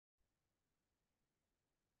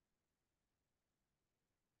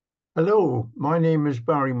Hello, my name is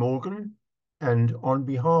Barry Morgan, and on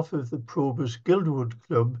behalf of the Probus Guildwood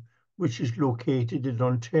Club, which is located in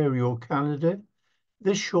Ontario, Canada,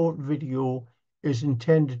 this short video is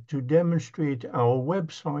intended to demonstrate our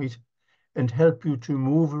website and help you to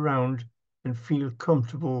move around and feel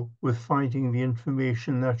comfortable with finding the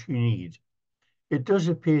information that you need. It does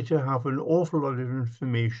appear to have an awful lot of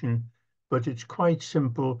information, but it's quite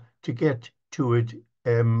simple to get to it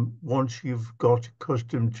once you've got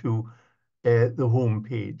accustomed to the home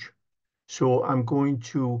page. So I'm going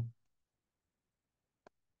to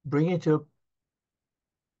bring it up.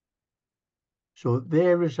 So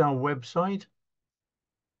there is our website.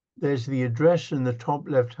 There's the address in the top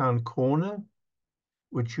left-hand corner,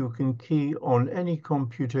 which you can key on any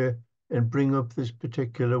computer and bring up this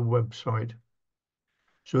particular website.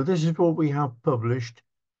 So this is what we have published.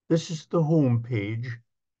 This is the home page.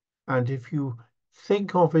 And if you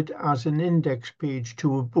think of it as an index page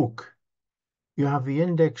to a book, you have the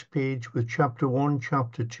index page with chapter 1,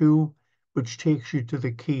 chapter 2, which takes you to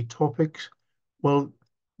the key topics. Well,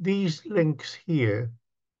 these links here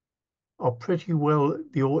are pretty well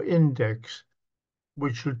your index,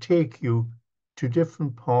 which will take you to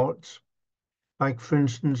different parts. Like, for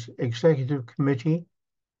instance, Executive Committee.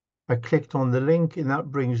 I clicked on the link and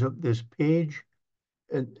that brings up this page.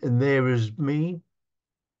 And there is me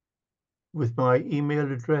with my email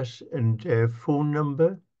address and phone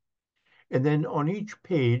number. And then on each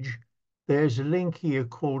page, there's a link here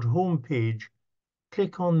called Home Page.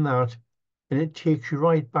 Click on that and it takes you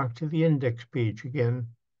right back to the index page again.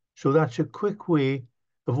 So that's a quick way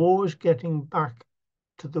of always getting back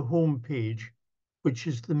to the home page, which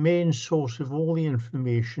is the main source of all the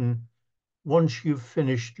information once you've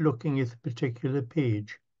finished looking at the particular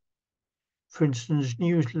page. For instance,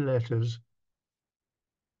 newsletters.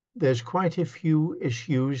 There's quite a few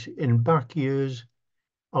issues in back years.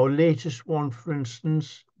 Our latest one, for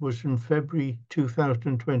instance, was in February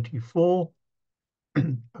 2024.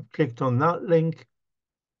 I've clicked on that link.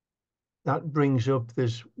 That brings up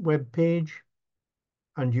this web page,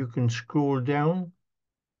 and you can scroll down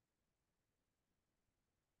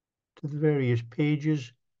to the various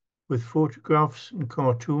pages with photographs and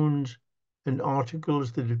cartoons and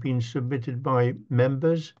articles that have been submitted by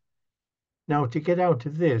members. Now, to get out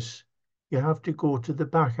of this, you have to go to the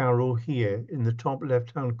back arrow here in the top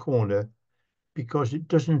left-hand corner, because it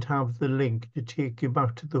doesn't have the link to take you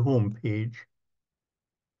back to the home page.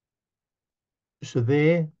 So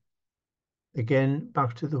there, again,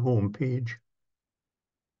 back to the home page.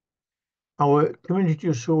 Our community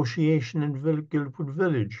association in Guildwood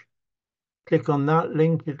Village. Click on that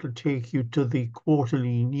link, it'll take you to the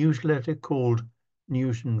quarterly newsletter called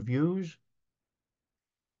News and Views.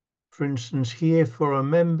 For instance, here for our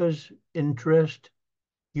members' interest,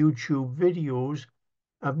 YouTube videos,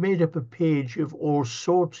 I've made up a page of all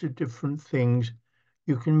sorts of different things.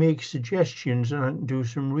 You can make suggestions and I can do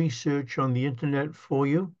some research on the internet for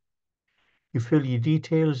you. You fill your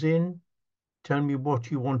details in, tell me what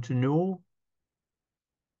you want to know.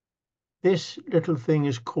 This little thing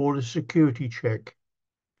is called a security check.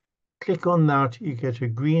 Click on that, you get a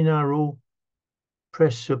green arrow,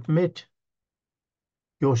 press submit.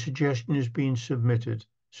 Your suggestion is being submitted.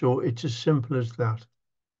 So it's as simple as that.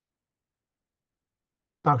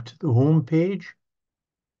 Back to the home page.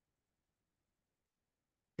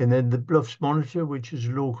 And then the Bluffs Monitor, which is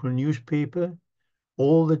a local newspaper.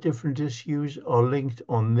 All the different issues are linked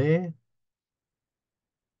on there.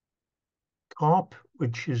 CARP,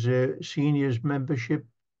 which is a seniors membership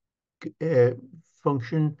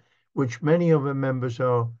function, which many of our members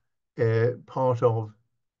are part of,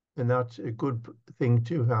 and that's a good thing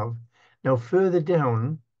to have. Now, further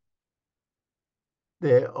down,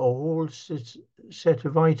 there are a whole set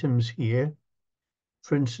of items here.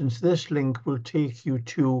 For instance, this link will take you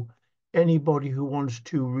to anybody who wants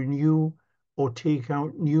to renew or take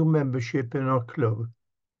out new membership in our club.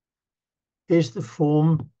 Here's the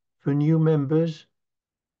form for new members.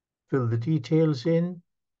 Fill the details in.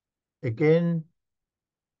 Again,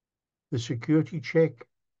 the security check,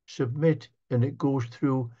 submit, and it goes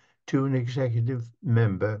through to an executive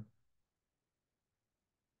member.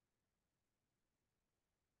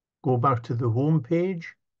 Go back to the home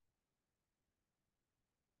page.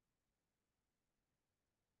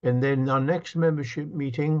 And then our next membership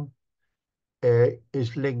meeting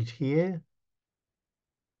is linked here.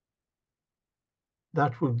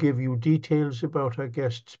 That will give you details about our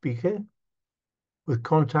guest speaker with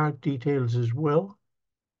contact details as well.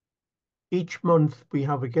 Each month we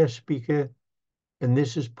have a guest speaker, and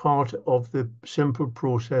this is part of the simple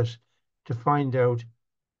process to find out,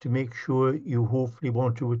 to make sure you hopefully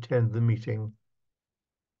want to attend the meeting.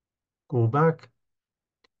 Go back.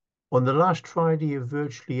 On the last Friday of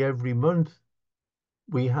virtually every month,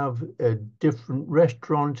 we have a different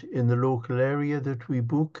restaurant in the local area that we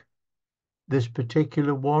book. This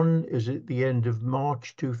particular one is at the end of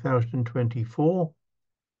March 2024.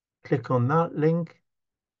 Click on that link.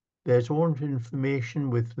 There's all information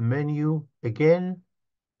with the menu. Again,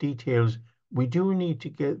 details. We do need to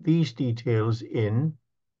get these details in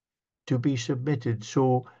to be submitted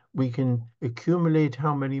so we can accumulate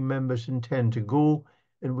how many members intend to go,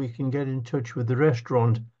 and we can get in touch with the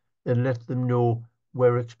restaurant and let them know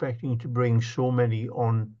we're expecting to bring so many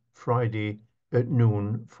on Friday at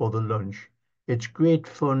noon for the lunch. It's great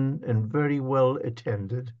fun and very well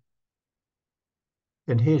attended.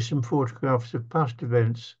 And here's some photographs of past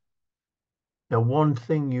events. Now, one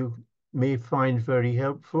thing you may find very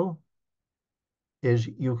helpful is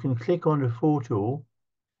you can click on a photo.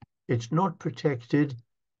 It's not protected,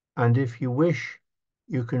 and if you wish,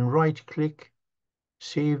 you can right-click,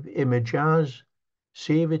 save image as,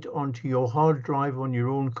 save it onto your hard drive on your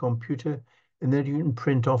own computer, and then you can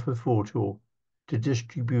print off a photo to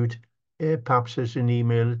distribute perhaps as an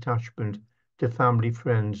email attachment to family,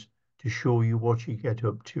 friends, to show you what you get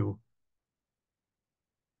up to.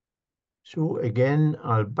 So again,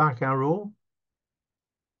 I'll back arrow.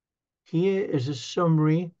 Here is a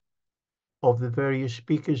summary of the various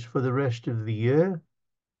speakers for the rest of the year.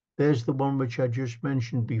 There's the one which I just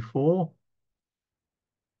mentioned before.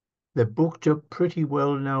 They're booked up pretty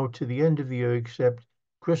well now to the end of the year, except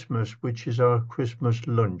Christmas, which is our Christmas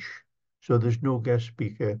lunch. So there's no guest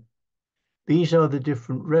speaker. These are the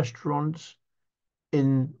different restaurants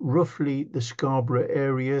in roughly the Scarborough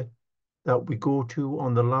area that we go to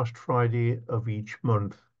on the last Friday of each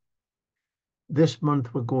month. This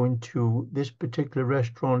month we're going to this particular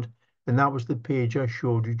restaurant, and that was the page I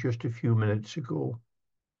showed you just a few minutes ago.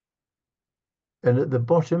 And at the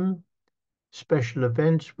bottom, special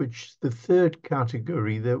events, which is the third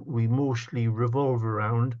category that we mostly revolve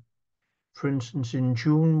around. For instance, in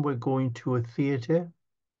June, we're going to a theatre,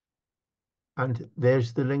 and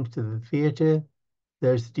there's the link to the theatre.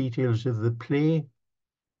 There's the details of the play.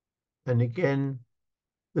 And again,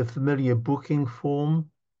 the familiar booking form.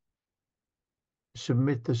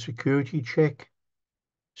 Submit the security check,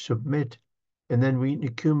 submit, and then we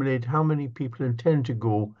accumulate how many people intend to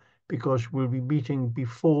go, because we'll be meeting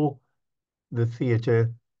before the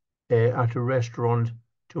theatre at a restaurant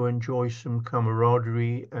to enjoy some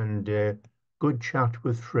camaraderie and good chat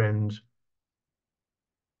with friends.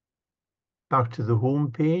 Back to the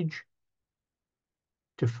home page.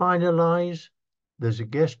 To finalize, there's a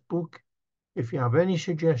guest book. If you have any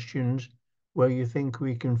suggestions where you think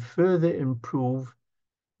we can further improve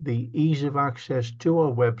the ease of access to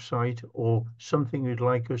our website or something you'd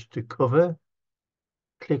like us to cover,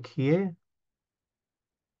 click here,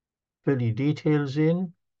 fill your details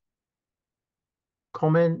in,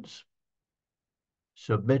 comments,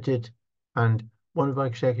 submit it, and one of our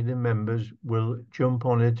executive members will jump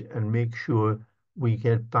on it and make sure we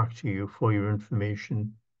get back to you for your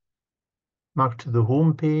information. Back to the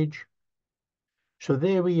home page. So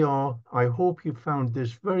there we are. I hope you found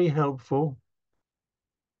this very helpful.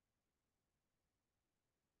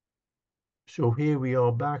 So here we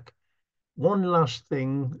are back. One last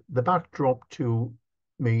thing, the backdrop to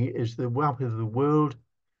me is the map of the world.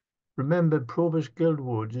 Remember, Probus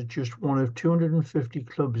Guildwood is just one of 250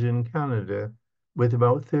 clubs in Canada with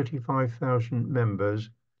about 35,000 members,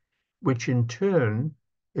 which in turn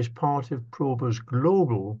is part of Probus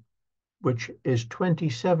Global, which is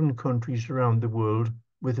 27 countries around the world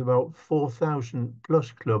with about 4,000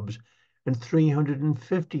 plus clubs and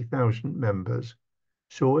 350,000 members.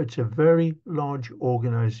 So it's a very large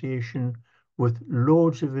organization with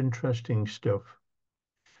loads of interesting stuff.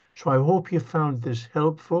 So I hope you found this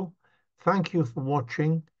helpful. Thank you for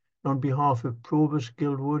watching. On behalf of Probus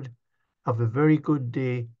Guildwood, have a very good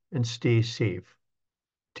day and stay safe.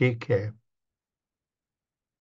 Take care.